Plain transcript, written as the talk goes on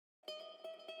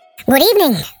Good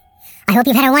evening. I hope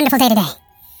you've had a wonderful day today.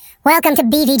 Welcome to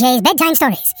BVJ's Bedtime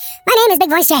Stories. My name is Big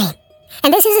Voice Jay,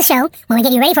 and this is a show where we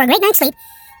get you ready for a great night's sleep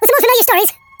with some most familiar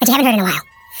stories that you haven't heard in a while.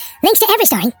 Links to every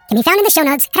story can be found in the show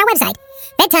notes at our website,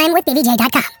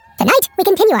 bedtimewithbvj.com. Tonight, we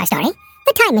continue our story,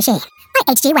 The Time Machine,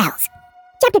 by H.G. Wells.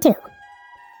 Chapter 2.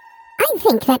 I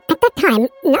think that at that time,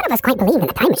 none of us quite believed in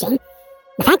the time machine.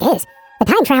 The fact is, the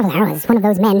time traveler was one of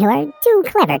those men who are too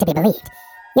clever to be believed.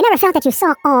 You never felt that you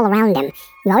saw all around him.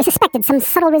 You always suspected some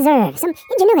subtle reserve, some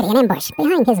ingenuity and ambush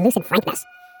behind his lucid frankness.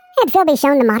 Had Philby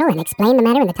shown the model and explained the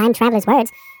matter in the time traveler's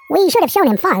words, we should have shown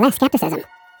him far less skepticism.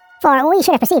 For we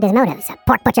should have perceived his motives. A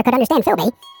pork butcher could understand Philby.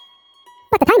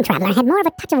 But the time traveler had more of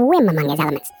a touch of whim among his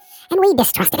elements, and we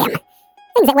distrusted him.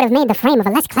 Things that would have made the frame of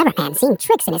a less clever man seem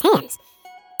tricks in his hands.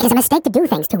 It is a mistake to do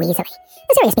things too easily.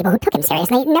 The serious people who took him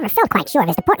seriously never felt quite sure of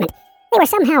his deportment. They were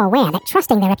somehow aware that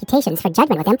trusting their reputations for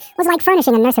judgment with him was like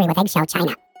furnishing a nursery with eggshell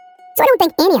china. So I don't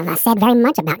think any of us said very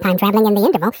much about time traveling in the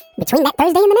interval between that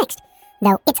Thursday and the next.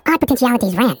 Though its odd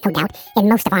potentialities ran, no doubt, in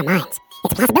most of our minds.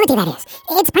 Its plausibility, that is.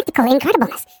 Its practical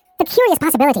incredibleness. The curious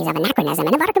possibilities of anachronism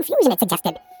and of utter confusion it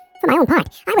suggested. For my own part,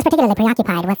 I was particularly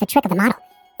preoccupied with the trick of the model.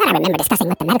 That I remember discussing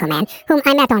with the medical man, whom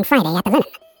I met on Friday at the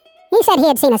Linen. He said he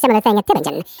had seen a similar thing at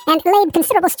Tibbingen, and laid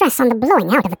considerable stress on the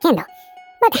blowing out of the candle.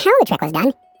 But how the trick was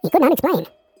done, he could not explain.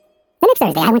 The next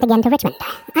Thursday I went again to Richmond.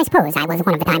 I suppose I was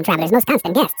one of the time traveler's most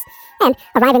constant guests, and,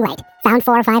 arriving late, found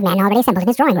 4 or 5 men already assembled in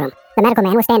his drawing room. The medical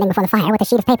man was standing before the fire with a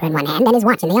sheet of paper in one hand and his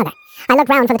watch in the other. I looked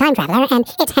round for the time traveler, and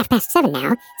 "It's 7:30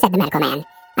 now," said the medical man.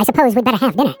 "I suppose we'd better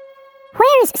have dinner."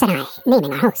 "Where's," said I,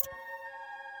 naming our host.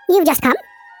 "You've just come?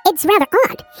 It's rather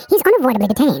odd. He's unavoidably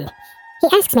detained.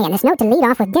 He asks me in this note to lead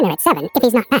off with dinner at 7 if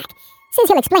he's not back. Says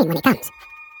he'll explain when he comes."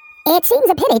 "It seems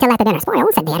a pity to let the dinner spoil,"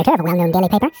 said the editor of a well-known daily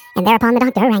paper, and thereupon the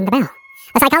doctor rang the bell.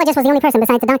 A psychologist was the only person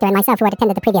besides the doctor and myself who had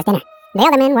attended the previous dinner. The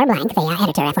other men were blank, the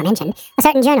editor aforementioned, a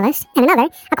certain journalist, and another,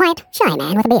 a quiet, shy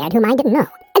man with a beard whom I didn't know,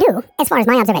 and who, as far as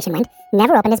my observation went,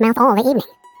 never opened his mouth all the evening.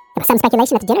 There was some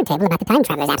speculation at the dinner table about the time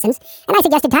traveler's absence, and I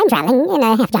suggested time traveling in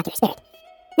a half-jocular spirit.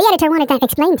 The editor wanted that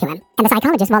explained to him, and the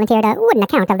psychologist volunteered a wooden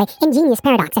account of the ingenious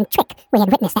paradox and trick we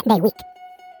had witnessed that day week.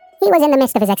 He was in the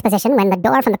midst of his exposition when the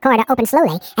door from the corridor opened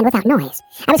slowly and without noise.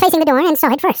 I was facing the door and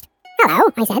saw it first.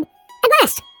 "Hello," I said. "At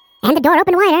last!" And the door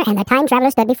opened wider, and the time traveler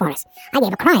stood before us. I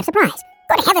gave a cry of surprise.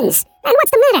 "Good heavens! And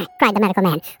what's the matter?" cried the medical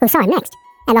man, who saw him next.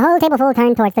 And the whole tableful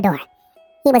turned towards the door.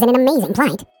 He was in an amazing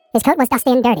plight. His coat was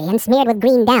dusty and dirty, and smeared with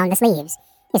green down the sleeves.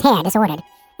 His hair disordered,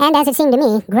 and as it seemed to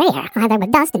me, grayer, either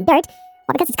with dust and dirt,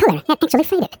 or because its color had actually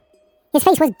faded. His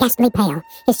face was ghastly pale.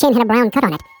 His chin had a brown cut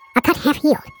on it, a cut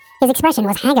half-healed. His expression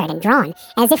was haggard and drawn,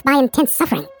 as if by intense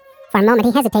suffering. For a moment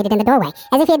he hesitated in the doorway,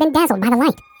 as if he had been dazzled by the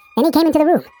light. Then he came into the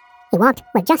room. He walked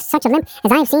with just such a limp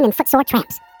as I have seen in footsore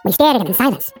tramps. We stared at him in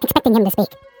silence, expecting him to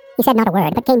speak. He said not a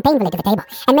word, but came painfully to the table,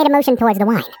 and made a motion towards the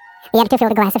wine. The editor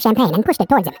filled a glass of champagne and pushed it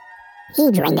towards him.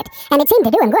 He drained it, and it seemed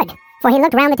to do him good, for he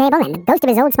looked round the table, and the ghost of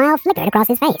his old smile flickered across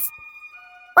his face.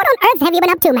 "What on earth have you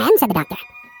been up to, man?" said the doctor.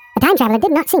 The time traveler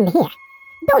did not seem to hear.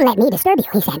 "Don't let me disturb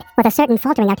you," he said, with a certain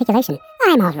faltering articulation.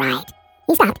 "I'm all right."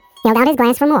 He stopped, held out his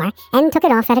glass for more, and took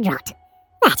it off at a draught.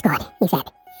 "That's good," he said.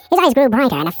 His eyes grew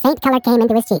brighter, and a faint color came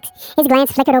into his cheeks. His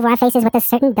glance flickered over our faces with a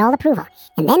certain dull approval,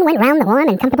 and then went round the warm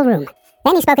and comfortable room.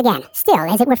 Then he spoke again, still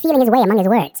as it were feeling his way among his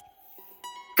words.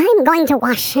 "I'm going to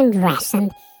wash and dress,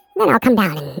 and then I'll come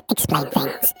down and explain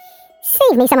things.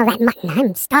 Save me some of that mutton.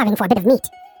 I'm starving for a bit of meat."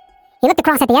 He looked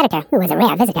across at the editor, who was a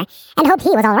rare visitor, and hoped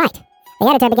he was all right. The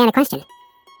editor began a question.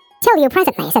 "Tell you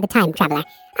presently," said the time traveler.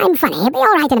 "I'm funny. I'll be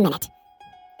all right in a minute."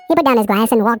 He put down his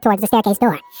glass and walked towards the staircase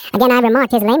door. Again I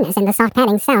remarked his lameness and the soft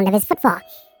padding sound of his footfall,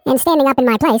 and standing up in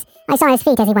my place, I saw his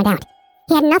feet as he went out.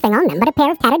 He had nothing on them but a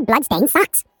pair of tattered, blood-stained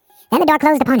socks. Then the door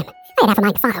closed upon him. I had half a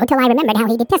mind to follow, till I remembered how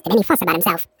he detested any fuss about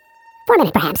himself. For a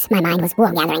minute, perhaps, my mind was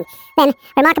wool-gathering. Then,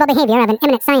 remarkable behavior of an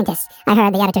eminent scientist, I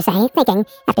heard the editor say, thinking,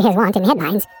 after his wont in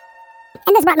headlines.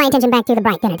 And this brought my attention back to the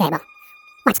bright dinner table.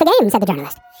 "What's the game?" said the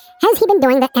journalist. "Has he been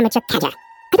doing the amateur cadger?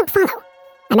 I don't follow."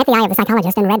 I met the eye of the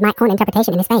psychologist and read my own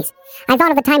interpretation in his face. I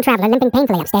thought of the time traveler limping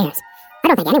painfully upstairs. I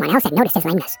don't think anyone else had noticed his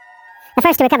lameness. The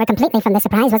first to recover completely from this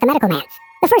surprise was the medical man.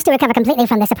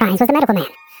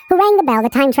 Who rang the bell the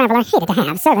time traveler hated to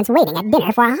have servants waiting at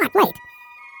dinner for a hot plate.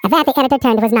 At that, the editor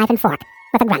turned to his knife and fork,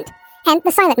 with a grunt, and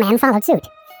the silent man followed suit.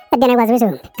 The dinner was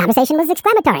resumed. Conversation was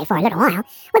exclamatory for a little while,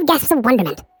 with gasps of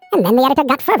wonderment, and then the editor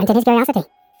got fervent in his curiosity.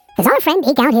 "Does our friend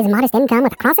eke out his modest income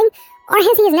with a crossing, or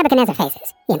has he his Nebuchadnezzar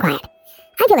faces?" he inquired.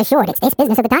 "I feel assured it's this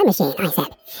business of the time machine," I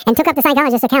said, and took up the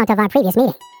psychologist's account of our previous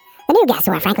meeting. The new guests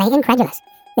were frankly incredulous.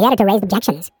 The editor raised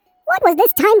objections. What was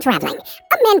this time traveling?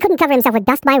 A man couldn't cover himself with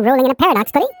dust by rolling in a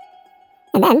paradox, could he?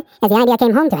 And then, as the idea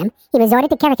came home to him, he resorted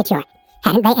to caricature.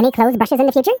 Hadn't they any clothes brushes in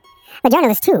the future? The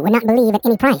journalist, too, would not believe at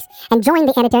any price, and joined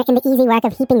the editor in the easy work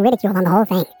of heaping ridicule on the whole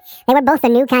thing. They were both the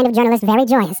new kind of journalist, very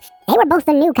joyous. Irreverent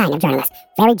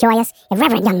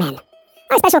young men.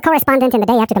 Our special correspondent in The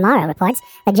Day After Tomorrow reports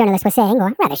the journalist was saying,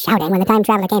 or rather shouting, when the time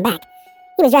traveler came back.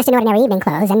 He was dressed in ordinary evening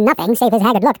clothes, and nothing, save his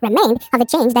haggard look, remained of the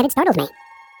change that had startled me.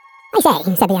 "I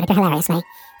say," said the editor hilariously,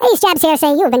 "these chaps here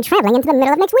say you have been traveling into the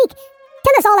middle of next week.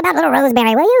 Tell us all about little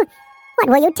Roseberry, will you? What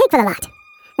will you take for the lot?"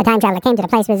 The time traveler came to the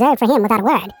place reserved for him without a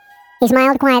word. He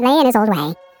smiled quietly in his old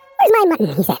way. "Where's my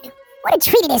mutton?" he said. "What a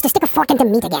treat it is to stick a fork into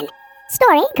meat again."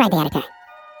 "Story?" cried the editor.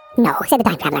 "No," said the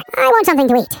time traveler. "I want something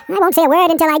to eat. I won't say a word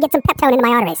until I get some Peptone into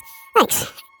my arteries.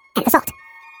 Thanks. And the salt."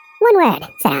 "One word,"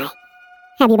 said I.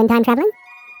 "Have you been time traveling?"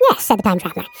 "Yes," said the time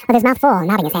traveler, with his mouth full,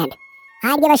 nodding his head.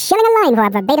 "I'd give a shilling a line for a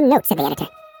verbatim note," said the editor.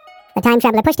 The time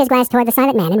traveler pushed his glass toward the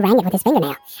silent man and rang it with his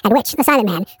fingernail, at which the silent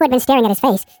man, who had been staring at his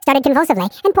face, started convulsively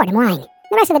and poured him wine.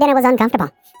 The rest of the dinner was uncomfortable.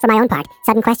 For my own part,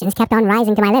 sudden questions kept on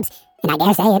rising to my lips, and I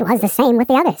dare say it was the same with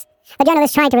the others. The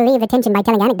journalist tried to relieve the tension by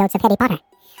telling anecdotes of Harry Potter.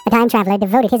 The time traveler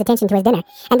devoted his attention to his dinner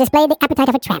and displayed the appetite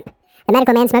of a tramp. The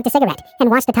medical man smoked a cigarette and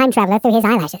watched the time traveler through his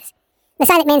eyelashes. The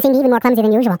silent man seemed even more clumsy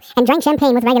than usual and drank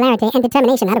champagne with regularity and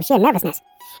determination out of sheer nervousness.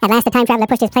 At last the time traveler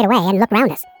pushed his plate away and looked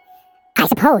round us. "I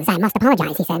suppose I must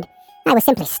apologize," he said. "I was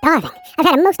simply starving. I've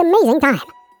had a most amazing time."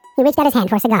 He reached out his hand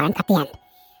for a cigar and cut the end.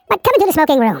 "But come into the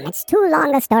smoking room. It's too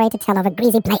long a story to tell over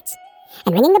greasy plates."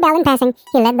 And ringing the bell in passing,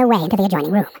 he led the way into the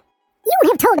adjoining room. "You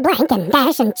have told blank and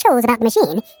dash and chose about the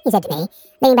machine," he said to me,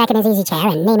 leaning back in his easy chair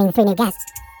and naming the three new guests.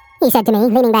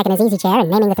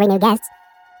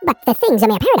 "But the thing's a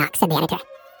mere paradox," said the editor.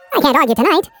 "I can't argue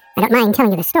tonight. I don't mind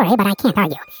telling you the story, but I can't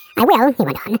argue. I will," he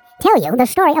went on, "tell you the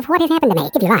story of what has happened to me,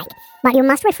 if you like. But you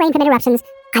must refrain from interruptions.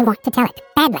 I want to tell it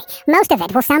badly. Most of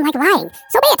it will sound like lying.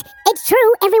 So be it. It's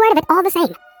true, every word of it, all the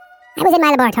same. I was in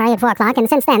my laboratory at 4 o'clock, and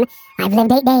since then, I've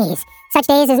lived 8 days. Such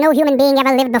days as no human being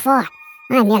ever lived before.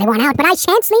 I'm nearly worn out, but I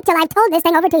shan't sleep till I've told this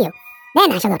thing over to you.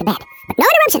 Then I shall go to bed. But no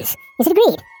interruptions. Is it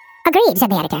agreed?" "Agreed," said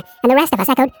the editor, and the rest of us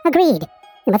echoed, "Agreed."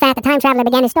 And with that, the time traveler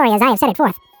began his story as I have set it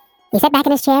forth. He sat back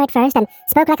in his chair at first and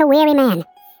spoke like a weary man.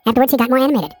 Afterwards, he got more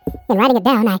animated. In writing it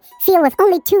down, I feel with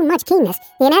only too much keenness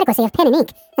the inadequacy of pen and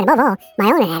ink, and above all,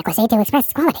 my own inadequacy to express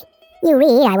its quality. You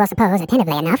read, I will suppose,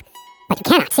 attentively enough, but you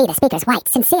cannot see the speaker's white,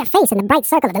 sincere face in the bright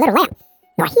circle of the little lamp,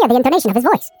 nor hear the intonation of his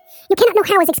voice. You cannot know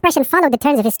how his expression followed the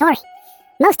turns of his story.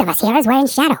 Most of us hearers were in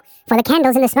shadow, for the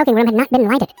candles in the smoking room had not been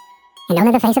lighted, and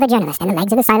only the face of the journalist and the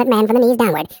legs of the silent man from the knees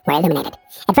downward were illuminated.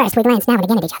 At first, we glanced now and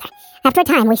again at each other. After a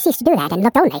time, we ceased to do that and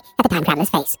looked only at the time traveler's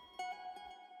face.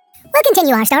 We'll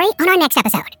continue our story on our next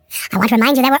episode. I want to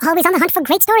remind you that we're always on the hunt for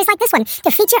great stories like this one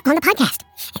to feature on the podcast.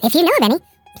 And if you know of any,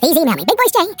 please email me,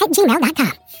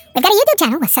 bigvoicej@gmail.com. We've got a YouTube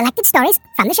channel with selected stories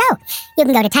from the show. You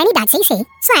can go to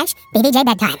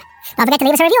tiny.cc/bbjbedtime. Don't forget to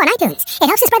leave us a review on iTunes. It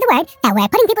helps to spread the word that we're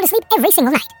putting people to sleep every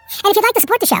single night. And if you'd like to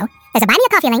support the show, there's a Buy Me a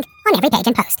Coffee link on every page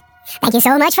and post. Thank you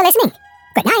so much for listening.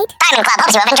 Good night. Diamond Club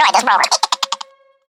hopes you have enjoyed this program.